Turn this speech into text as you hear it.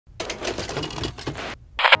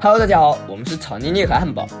Hello， 大家好，我们是草捏捏和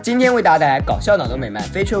汉堡，今天为大家带来搞笑脑洞美漫《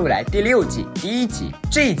飞出个未来》第6季第1集。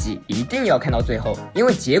这一集一定要看到最后，因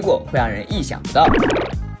为结果会让人意想不到。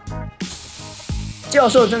教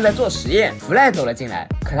授正在做实验，弗莱走了进来，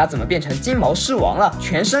可他怎么变成金毛狮王了？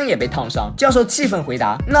全身也被烫伤。教授气愤回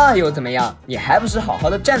答：“那又怎么样？你还不是好好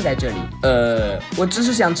的站在这里？我只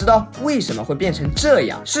是想知道为什么会变成这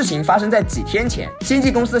样。”事情发生在几天前，星际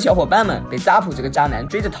公司的小伙伴们被扎普这个渣男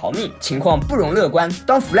追着逃命，情况不容乐观。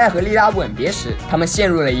当弗莱和莉拉吻别时，他们陷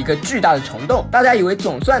入了一个巨大的虫洞。大家以为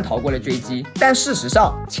总算逃过了追击，但事实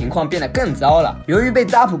上情况变得更糟了。由于被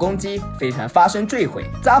扎普攻击，飞船发生坠毁，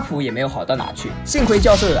扎普也没有好到哪去。幸亏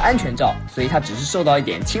教授有安全罩，所以他只是受到一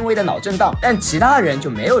点轻微的脑震荡，但其他人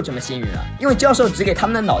就没有这么幸运了，因为教授只给他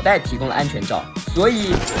们的脑袋提供了安全罩，所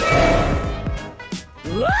以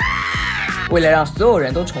为了让所有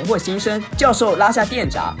人都重获新生，教授拉下电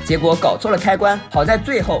闸，结果搞错了开关。好在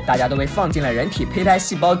最后大家都被放进了人体胚胎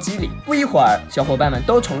细胞机里。不一会儿，小伙伴们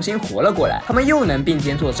都重新活了过来，他们又能并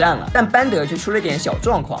肩作战了。但班德却出了点小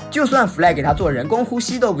状况，就算弗莱给他做人工呼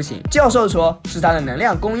吸都不行。教授说是他的能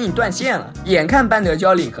量供应断线了。眼看班德就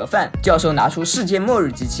要领盒饭，教授拿出世界末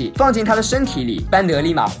日机器放进他的身体里，班德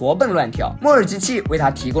立马活蹦乱跳。末日机器为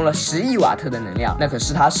他提供了10亿瓦特的能量，那可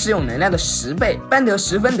是他适用能量的10倍。班德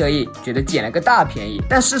十分得意，觉得捡了个大便宜，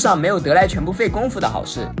但世上没有得来全不费功夫的好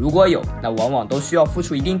事，如果有，那往往都需要付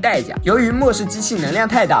出一定代价。由于末世机器能量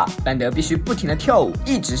太大，班德必须不停的跳舞，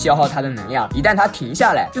一直消耗他的能量。一旦他停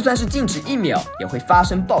下来，就算是静止1秒，也会发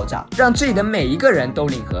生爆炸，让这里的每一个人都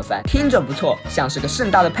领盒饭。听着不错，像是个盛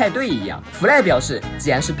大的派对一样。弗莱表示，既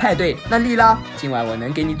然是派对，那莉拉，今晚我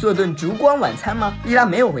能给你做顿烛光晚餐吗？莉拉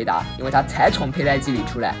没有回答，因为她才从胚胎机里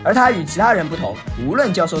出来，而她与其他人不同，无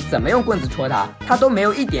论教授怎么用棍子戳她，她都没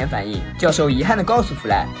有一点反应。教授遗憾地告诉弗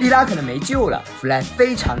莱，莉拉可能没救了。弗莱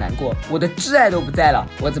非常难过，我的挚爱都不在了，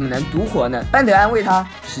我怎么能独活呢？班德安慰他，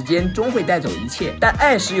时间终会带走一切，但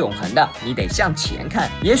爱是永恒的，你得向前看。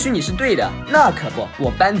也许你是对的，那可不，我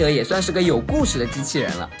班德也算是个有故事的机器人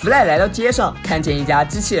了。弗莱来到街上，看见一家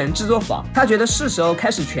机器人制作坊，他觉得是时候开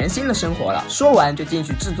始全新的生活了。说完就进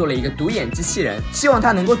去制作了一个独眼机器人，希望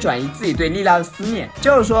他能够转移自己对莉拉的思念。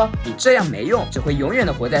教授说，你这样没用，只会永远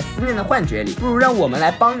的活在思念的幻觉里，不如让我们来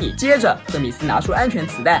帮你。接着赫米斯拿出安全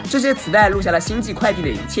磁带，这些磁带录下了星际快递的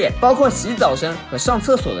一切，包括洗澡声和上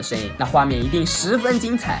厕所的声音，那画面一定十分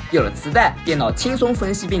精彩。有了磁带，电脑轻松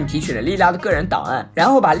分析并提取了莉拉的个人档案，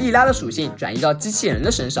然后把莉拉的属性转移到机器人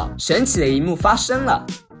的身上。神奇的一幕发生了。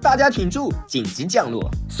大家挺住，紧急降落。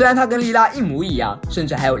虽然他跟莉拉一模一样，甚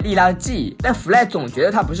至还有莉拉的记忆，但弗莱总觉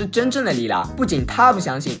得他不是真正的莉拉。不仅他不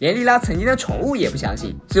相信，连莉拉曾经的宠物也不相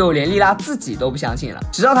信，最后连莉拉自己都不相信了。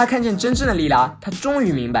直到他看见真正的莉拉，他终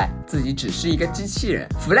于明白自己只是一个机器人。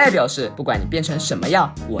弗莱表示，不管你变成什么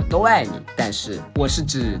样，我都爱你，但是我是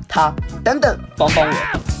指他。等等，帮帮我。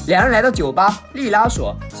两人来到酒吧，莉拉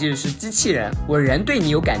说，即使是机器人，我仍对你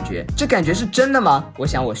有感觉，这感觉是真的吗？我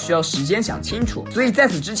想我需要时间想清楚，所以在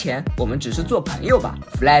此之前我们只是做朋友吧。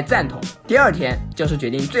弗莱赞同。第二天，教授决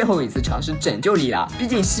定最后一次尝试拯救莉拉，毕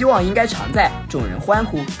竟希望应该常在。众人欢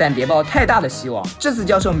呼，但别抱太大的希望。这次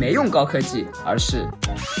教授没用高科技，而是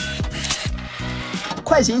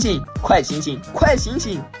快醒醒，快醒醒，快醒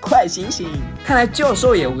醒，快醒醒！看来教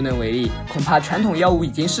授也无能为力，恐怕传统药物已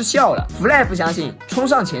经失效了。弗莱不相信，冲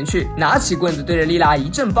上前去，拿起棍子对着莉拉一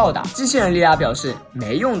阵暴打。机器人莉拉表示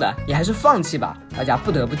没用的，你还是放弃吧。大家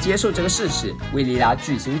不得不接受这个事实，为莉拉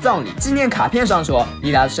举行葬礼。纪念卡片上说，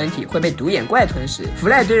莉拉的身体会被独眼怪吞噬。弗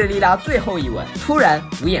莱对着莉拉最后一吻，突然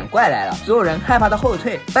独眼怪来了，所有人害怕的后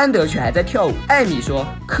退，班德却还在跳舞。艾米说，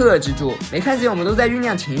克制住，没看见我们都在酝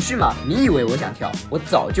酿情绪吗？你以为我想跳，我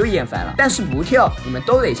早就厌烦了，但是不跳，你们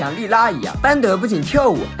都得像莉拉一样。班德不仅跳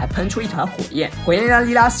舞，还喷出一团火焰，火焰让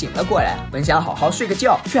莉拉醒了过来，本想好好睡个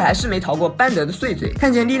觉，却还是没逃过班德的碎嘴。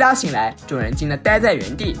看见莉拉醒来，众人惊得呆在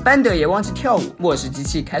原地，班德也忘记跳舞，末世机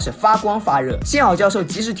器开始发光发热。幸好教授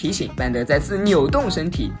及时提醒，班德再次扭动身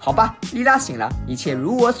体。好吧，莉拉醒了，一切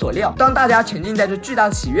如我所料。当大家沉浸在这巨大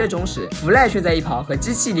的喜悦中时，弗莱却在一旁和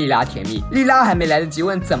机器莉拉甜蜜。莉拉还没来得及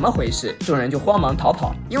问怎么回事，众人就慌忙逃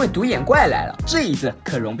跑，因为独眼怪来了，这一次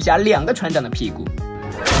可容不下2个船长的屁股。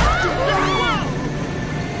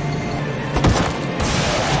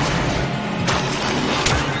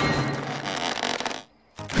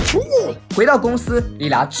回回到公司，莉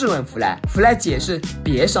拉质问弗莱，弗莱解释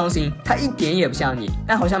别伤心，他一点也不像你，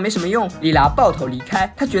但好像没什么用。莉拉抱头离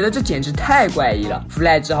开，他觉得这简直太怪异了。弗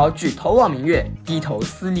莱只好举头望明月，低头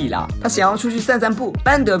思莉拉。他想要出去散散步。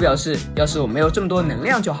班德表示，要是我没有这么多能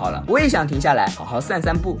量就好了，我也想停下来好好散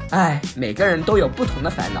散步。唉，每个人都有不同的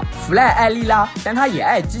烦恼。弗莱爱莉拉，但他也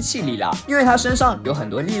爱机器莉拉，因为他身上有很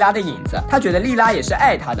多莉拉的影子。他觉得莉拉也是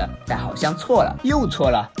爱他的，但好像错了，又错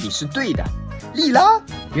了，你是对的。莉拉，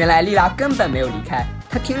原来莉拉根本没有离开。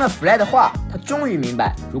他听了弗莱的话，他终于明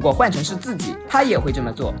白，如果换成是自己，他也会这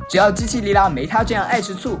么做。只要机器莉拉没他这样爱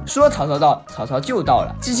吃醋，说曹操到，曹操就到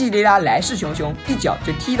了。机器莉拉来势汹汹，一脚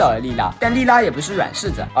就踢倒了莉拉。但莉拉也不是软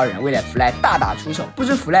柿子，二人为了弗莱大打出手。不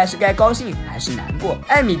知弗莱是该高兴还是难过。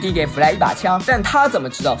艾米递给弗莱一把枪，但他怎么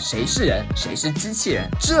知道谁是人，谁是机器人？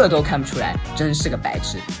这都看不出来，真是个白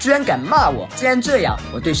痴，居然敢骂我！既然这样，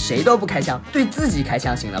我对谁都不开枪，对自己开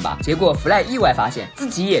枪行了吧？结果弗莱意外发现自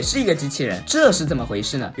己也是一个机器人，这是怎么回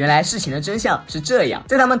事呢？原来事情的真相是这样，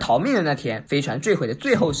在他们逃命的那天，飞船坠毁的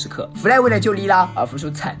最后时刻，弗莱为了救莉拉而付出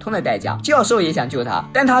惨痛的代价。教授也想救他，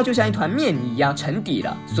但他就像一团面泥一样沉底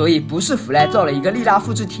了。所以不是弗莱造了一个莉拉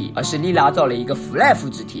复制体，而是莉拉造了一个弗莱复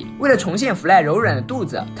制体。为了重现弗莱柔软的肚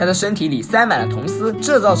子，他的身体里塞满了铜丝，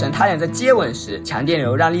这造成他俩在接吻时强电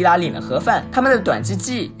流让莉拉领了盒饭，他们的短期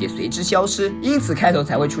记忆也随之消失，因此开头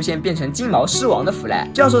才会出现变成金毛狮王的弗莱。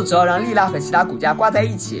教授只好让莉拉和其他骨架挂在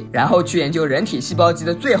一起，然后去研究人体细胞机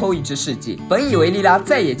的最后一只试剂。本以为莉拉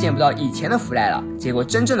再也见不到以前的弗莱了，结果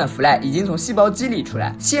真正的弗莱已经从细胞机里出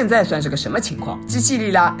来。现在算是个什么情况？机器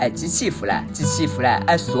莉拉爱机器弗莱，机器弗莱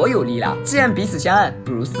爱所有莉拉。既然彼此相爱，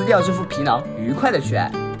不如撕掉这副皮囊，愉快的去爱。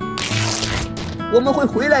我们会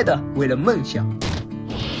回来的，为了梦想。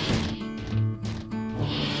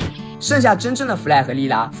剩下真正的弗莱和莉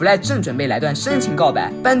拉，弗莱正准备来段深情告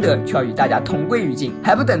白，班德却要与大家同归于尽。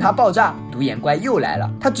还不等他爆炸，独眼怪又来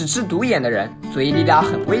了。他只吃独眼的人，所以莉拉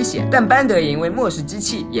很危险。但班德也因为漠视机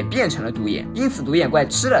器，也变成了独眼，因此独眼怪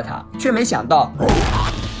吃了他，却没想到。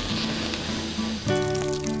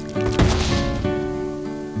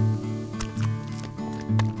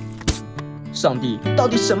上帝，到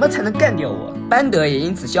底什么才能干掉我？班德也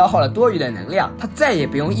因此消耗了多余的能量，他再也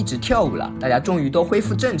不用一直跳舞了。大家终于都恢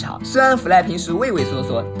复正常。虽然弗莱平时畏畏缩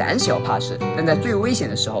缩、胆小怕事，但在最危险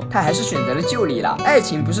的时候，他还是选择了救莉拉。爱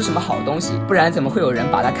情不是什么好东西，不然怎么会有人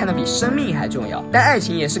把它看得比生命还重要？但爱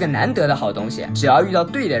情也是个难得的好东西，只要遇到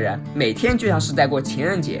对的人，每天就像是在过情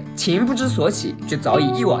人节。情不知所起，却早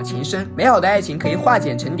已一往情深。美好的爱情可以化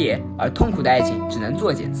茧成蝶，而痛苦的爱情只能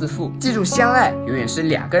作茧自缚。记住，相爱永远是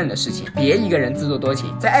两个人的事情，别一个人自作多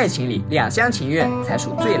情。在爱情里，两厢情愿才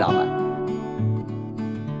属最浪漫。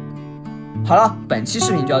好了，本期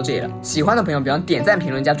视频就到这里了，喜欢的朋友别忘点赞、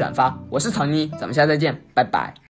评论加转发。我是曹妮，咱们下次再见，拜拜。